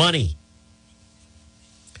more money.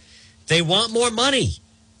 They want more money.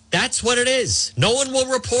 That's what it is. No one will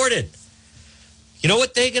report it. You know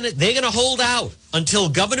what? They're gonna hold out until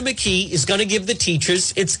Governor McKee is gonna give the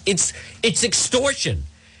teachers. It's extortion.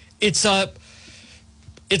 It's a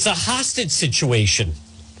hostage situation.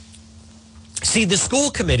 See, the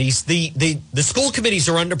school committees, the school committees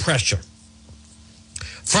are under pressure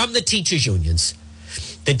from the teachers unions.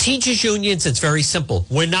 The teachers unions, it's very simple.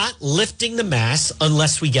 We're not lifting the mask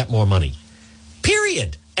unless we get more money.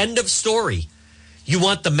 Period. End of story. You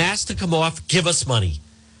want the mask to come off, give us money.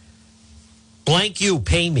 Blank you,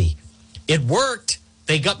 pay me. It worked.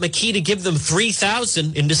 They got McKee to give them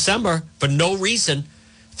 $3,000 in December for no reason.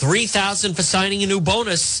 $3,000 for signing a new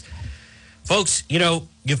bonus. Folks, you know,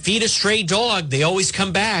 you feed a stray dog, they always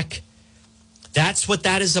come back. That's what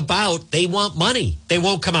that is about. They want money. They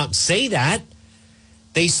won't come out and say that.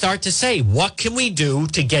 They start to say, what can we do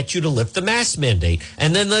to get you to lift the mask mandate?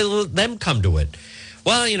 And then they let them come to it.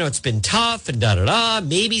 Well, you know, it's been tough and da-da-da.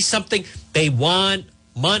 Maybe something. They want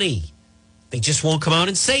money. They just won't come out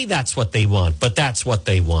and say that's what they want, but that's what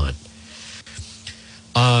they want.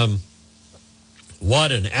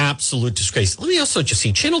 What an absolute disgrace. Let me also just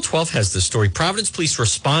see, Channel 12 has this story. Providence police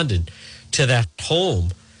responded to that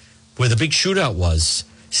home where the big shootout was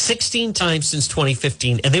 16 times since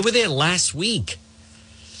 2015, and they were there last week.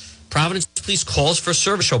 Providence police calls for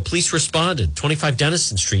service show. Police responded. 25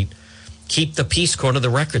 Denison Street. Keep the peace, according to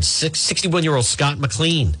the record. 61-year-old Scott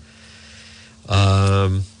McLean.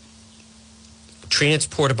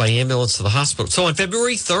 Transported by ambulance to the hospital. So on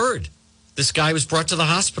February 3rd, this guy was brought to the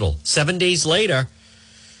hospital. 7 days later,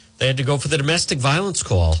 they had to go for the domestic violence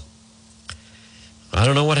call. I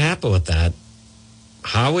don't know what happened with that.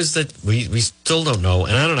 How is that? We still don't know.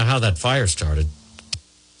 And I don't know how that fire started.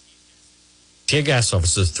 Tear gas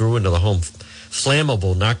officers threw into the home.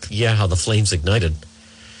 Flammable, how the flames ignited.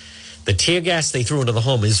 The tear gas they threw into the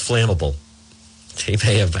home is flammable. They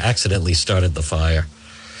may have accidentally started the fire.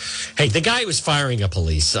 Hey, the guy was firing at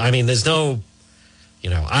police. I mean, there's no,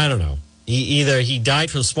 I don't know. Either he died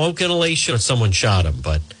from smoke inhalation or someone shot him.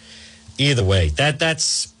 But either way,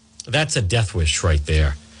 that's a death wish right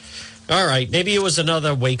there. All right, maybe it was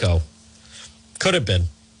another Waco. Could have been.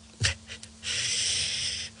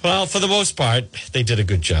 Well, for the most part, they did a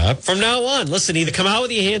good job. From now on, listen, either come out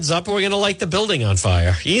with your hands up or we're going to light the building on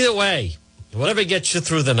fire. Either way, whatever gets you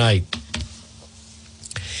through the night.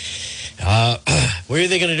 We're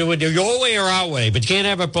either going to do it your way or our way, but you can't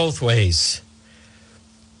have it both ways.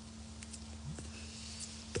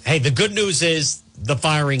 Hey, the good news is the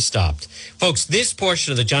firing stopped. Folks, this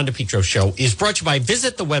portion of the John DePietro Show is brought to you by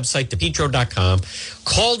visit the website, depetro.com,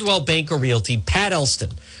 Caldwell Banker Realty, Pat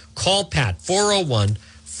Elston. Call Pat,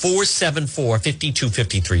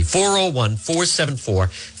 401-474-5253,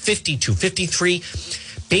 401-474-5253.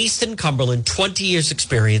 Based in Cumberland, 20 years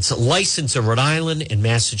experience, licensed in Rhode Island and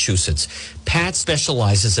Massachusetts. Pat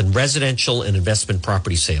specializes in residential and investment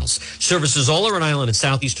property sales. Services all around Rhode Island and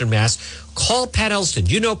southeastern Mass. Call Pat Elston.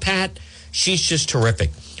 You know Pat. She's just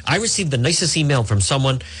terrific. I received the nicest email from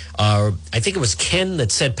someone, I think it was Ken, that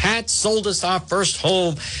said, Pat sold us our first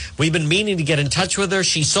home. We've been meaning to get in touch with her.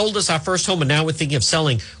 She sold us our first home, and now we're thinking of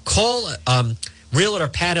selling. Call Realtor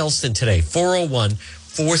Pat Elston today,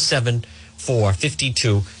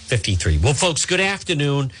 401-474-5253. Well, folks, good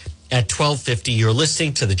afternoon. At 12:50, you're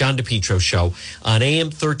listening to the John DePietro Show on AM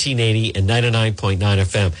 1380 and 99.9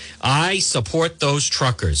 FM. I support those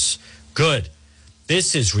truckers. Good.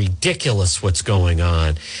 This is ridiculous what's going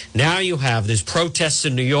on. Now you have this protests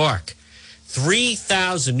in New York.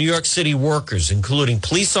 3,000 New York City workers, including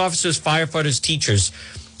police officers, firefighters, teachers,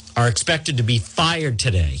 are expected to be fired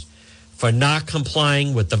today for not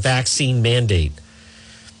complying with the vaccine mandate.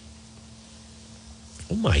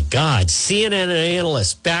 Oh, my God. CNN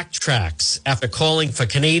analyst backtracks after calling for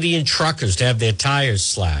Canadian truckers to have their tires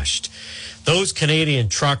slashed. Those Canadian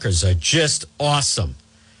truckers are just awesome.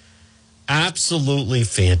 Absolutely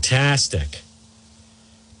fantastic.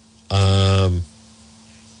 I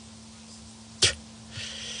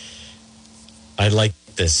like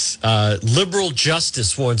this. Liberal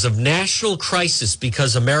justice warns of national crisis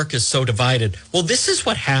because America's so divided. Well, this is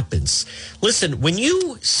what happens. Listen, when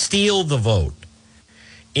you steal the vote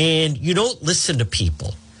and you don't listen to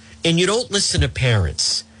people and you don't listen to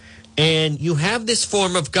parents and you have this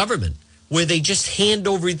form of government where they just hand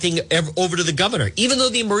everything over to the governor, even though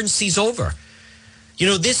the emergency's over. You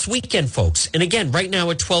know, this weekend, folks, and again, right now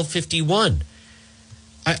at 12:51,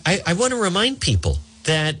 I want to remind people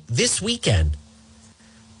that this weekend,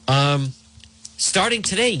 starting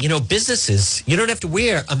today, you know, businesses, you don't have to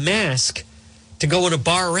wear a mask to go in a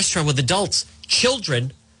bar or restaurant with adults.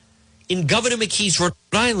 Children in Governor McKee's Rhode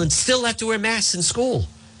Island still have to wear masks in school.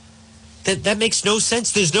 That makes no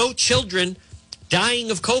sense. There's no children dying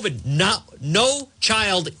of COVID. No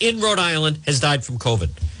child in Rhode Island has died from COVID.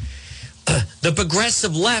 The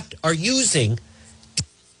progressive left are using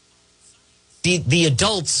the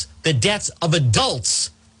adults, the deaths of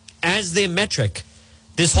adults, as their metric.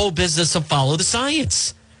 This whole business of follow the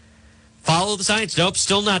science. Follow the science. Nope,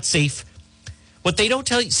 still not safe. What they don't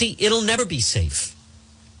tell you, see, it'll never be safe.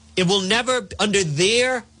 It will never, under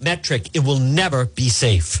their metric, it will never be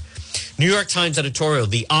safe. New York Times editorial,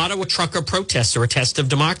 the Ottawa trucker protests are a test of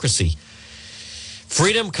democracy.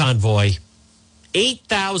 Freedom Convoy,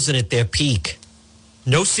 8,000 at their peak.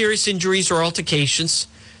 No serious injuries or altercations.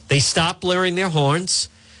 They stopped blaring their horns.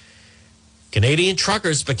 Canadian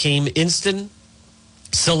truckers became instant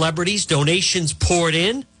celebrities. Donations poured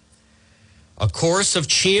in. A chorus of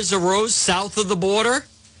cheers arose south of the border.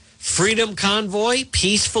 Freedom Convoy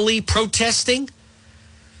peacefully protesting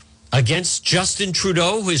against Justin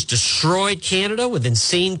Trudeau, who has destroyed Canada with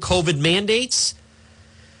insane COVID mandates.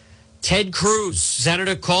 Ted Cruz,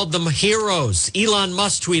 senator, called them heroes. Elon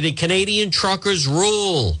Musk tweeted, Canadian truckers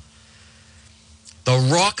rule. The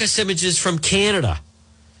raucous images from Canada,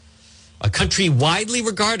 a country widely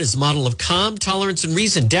regarded as a model of calm, tolerance, and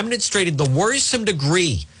reason, demonstrated the worrisome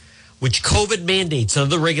degree which COVID mandates and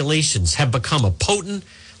other regulations have become a potent,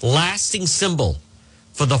 lasting symbol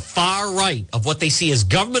for the far right of what they see as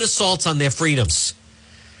government assaults on their freedoms.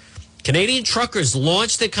 Canadian truckers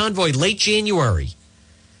launched their convoy late January,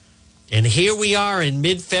 and here we are in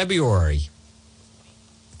mid-February.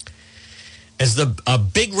 As the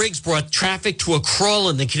big rigs brought traffic to a crawl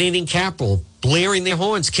in the Canadian capital, blaring their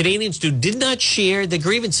horns, Canadians who did not share the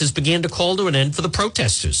grievances began to call to an end for the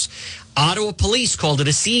protesters. Ottawa police called it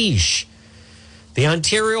a siege. The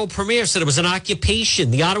Ontario premier said it was an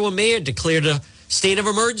occupation. The Ottawa mayor declared a state of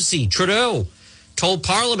emergency. Trudeau told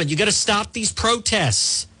Parliament, you got to stop these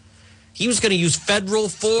protests. He was going to use federal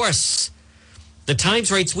force. The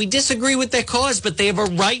Times writes, we disagree with their cause, but they have a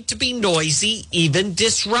right to be noisy, even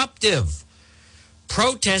disruptive.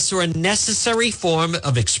 Protests are a necessary form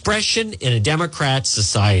of expression in a democrat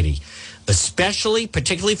society,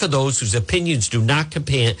 particularly for those whose opinions do not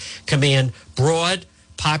command broad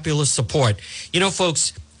popular support. You know,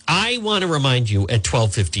 folks, I want to remind you at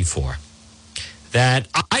 12:54 that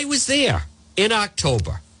I was there in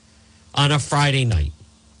October on a Friday night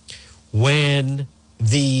when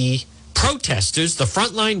the protesters, the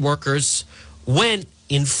frontline workers, went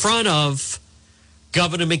in front of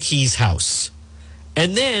Governor McKee's house.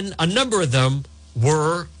 And then a number of them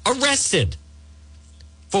were arrested.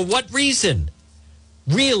 For what reason?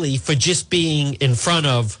 Really, for just being in front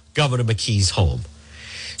of Governor McKee's home.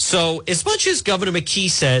 So as much as Governor McKee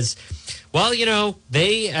says, well, you know,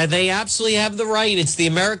 they absolutely have the right, it's the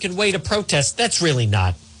American way to protest, that's really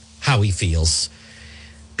not how he feels.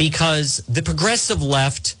 Because the progressive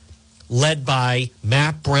left, led by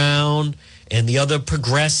Matt Brown and the other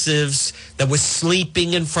progressives that were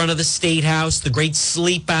sleeping in front of the State House, the great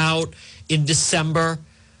sleep out in December.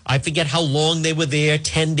 I forget how long they were there,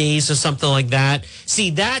 10 days or something like that. See,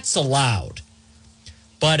 that's allowed.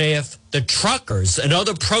 But if the truckers and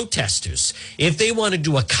other protesters, if they want to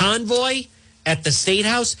do a convoy at the State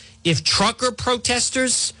House, if trucker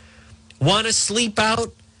protesters want to sleep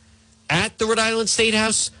out at the Rhode Island State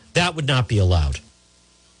House, that would not be allowed.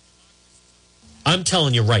 I'm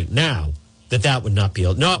telling you right now that would not be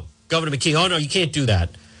allowed. No, Governor McKee, oh no, you can't do that.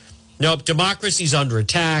 No, democracy's under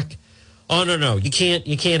attack. Oh no, you can't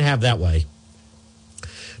have that way.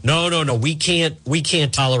 No, we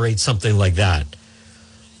can't tolerate something like that.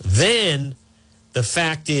 Then the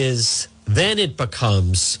fact is, then it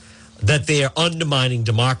becomes that they are undermining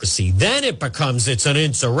democracy. Then it becomes it's an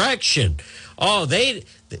insurrection. Oh, what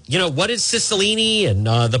did Cicilline and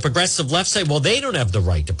the progressive left say? Well, they don't have the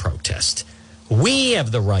right to protest. We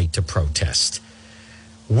have the right to protest.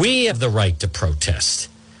 We have the right to protest.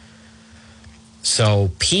 So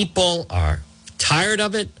people are tired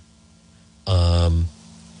of it.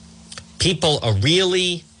 People are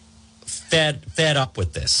really fed up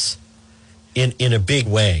with this in a big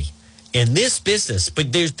way. In this business,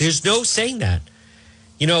 but there's no saying that.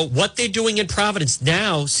 You know, what they're doing in Providence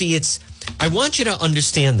now, see, I want you to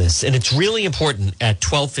understand this, and it's really important at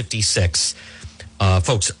 12:56.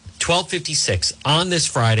 Folks, 12:56 on this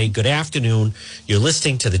Friday. Good afternoon. You're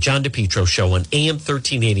listening to the John DePietro Show on AM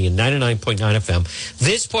 1380 and 99.9 FM.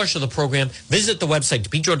 This portion of the program, visit the website,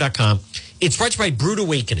 DePietro.com. It's brought to you by Brewed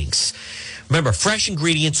Awakenings. Remember, fresh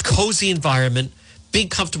ingredients, cozy environment, big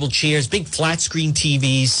comfortable chairs, big flat screen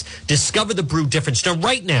TVs. Discover the brew difference. Now,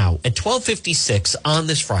 right now, at 12:56 on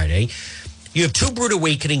this Friday, you have two Brewed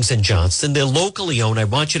Awakenings in Johnston. They're locally owned. I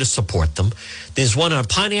want you to support them. There's one on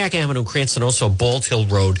Pontiac Avenue, Cranston, also Bald Hill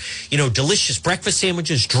Road. You know, delicious breakfast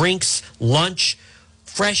sandwiches, drinks, lunch,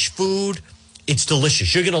 fresh food. It's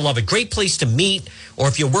delicious. You're going to love it. Great place to meet. Or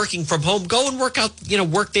if you're working from home, go and work out,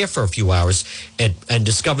 work there for a few hours and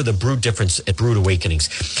discover the brew difference at Brewed Awakenings.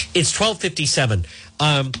 It's 12:57.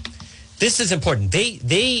 This is important.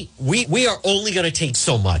 We are only going to take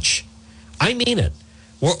so much. I mean it.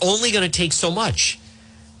 We're only going to take so much.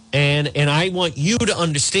 And I want you to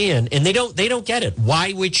understand, and they don't get it.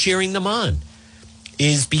 Why we're cheering them on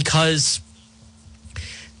is because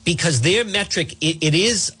their metric, it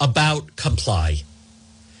is about comply.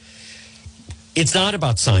 It's not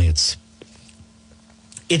about science.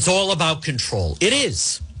 It's all about control. It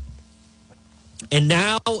is. And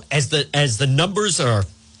now as the numbers are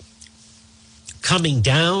coming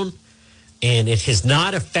down and it has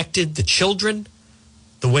not affected the children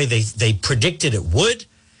the way they predicted it would.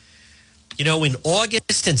 You know, in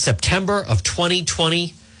August and September of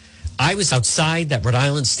 2020, I was outside that Rhode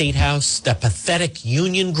Island State House, that pathetic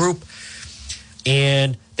union group,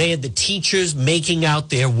 and they had the teachers making out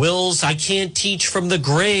their wills. I can't teach from the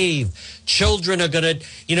grave. Children are going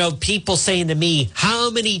to, people saying to me,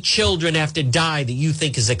 how many children have to die that you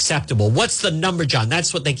think is acceptable? What's the number, John?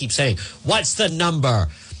 That's what they keep saying. What's the number?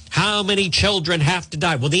 How many children have to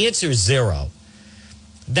die? Well, the answer is 0.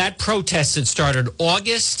 That protest had started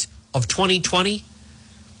August of 2020.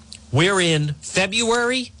 We're in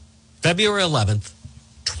February 11th,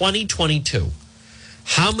 2022.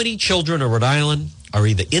 How many children in Rhode Island are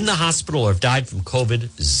either in the hospital or have died from COVID?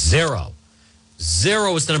 0.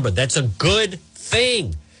 0 is the number. That's a good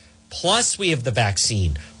thing. Plus, we have the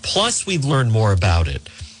vaccine. Plus, we've learned more about it.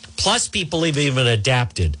 Plus, people have even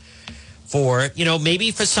adapted for, maybe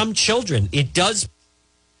for some children, it does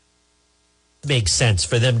make sense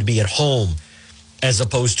for them to be at home as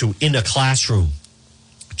opposed to in a classroom.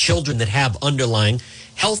 Children that have underlying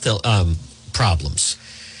health problems.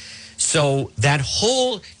 So that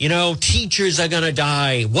whole, teachers are going to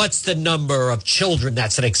die. What's the number of children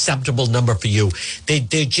that's an acceptable number for you?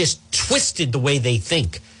 They're just twisted the way they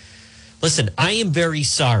think. Listen, I am very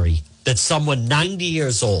sorry that someone 90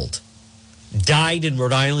 years old died in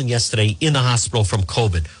Rhode Island yesterday in the hospital from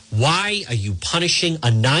COVID. Why are you punishing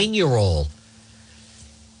a 9-year-old?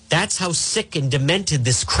 That's how sick and demented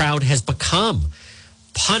this crowd has become.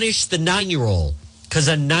 Punish the 9-year-old because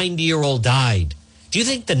a 90-year-old died. Do you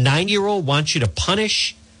think the 9-year-old wants you to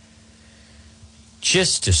punish?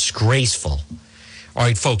 Just disgraceful. All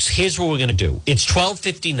right, folks, here's what we're going to do. It's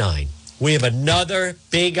 12:59. We have another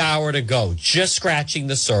big hour to go, just scratching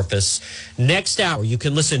the surface. Next hour, you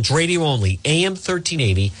can listen to radio only, AM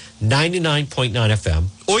 1380, 99.9 FM,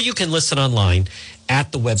 or you can listen online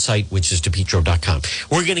at the website, which is DePietro.com.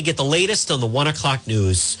 We're going to get the latest on the 1 o'clock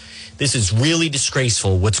news. This is really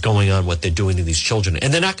disgraceful what's going on, what they're doing to these children.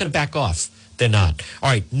 And they're not going to back off. They're not. All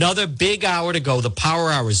right, another big hour to go. The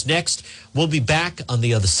Power Hour is next. We'll be back on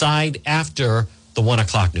the other side after the 1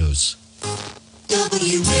 o'clock news.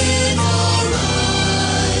 WNRI.